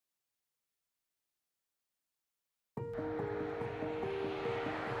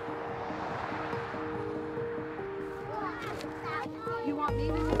You want me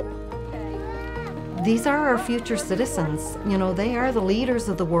to do it? Okay. These are our future citizens. You know, they are the leaders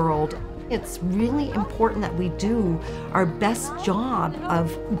of the world. It's really important that we do our best job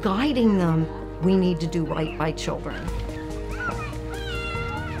of guiding them. We need to do right by children.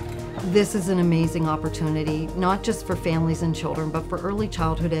 This is an amazing opportunity, not just for families and children, but for early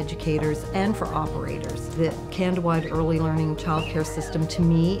childhood educators and for operators. The Canada-wide early learning childcare system, to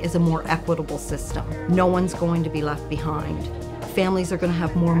me, is a more equitable system. No one's going to be left behind. Families are going to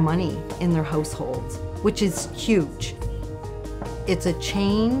have more money in their households, which is huge. It's a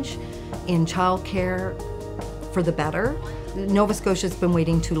change in childcare for the better. Nova Scotia's been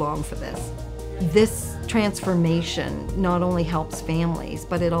waiting too long for this. This transformation not only helps families,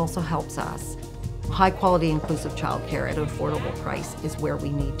 but it also helps us. High quality inclusive childcare at an affordable price is where we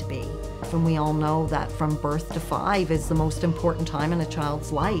need to be. And we all know that from birth to 5 is the most important time in a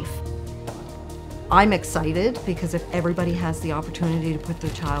child's life. I'm excited because if everybody has the opportunity to put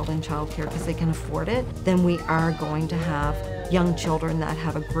their child in childcare because they can afford it, then we are going to have young children that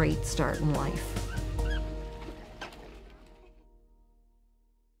have a great start in life.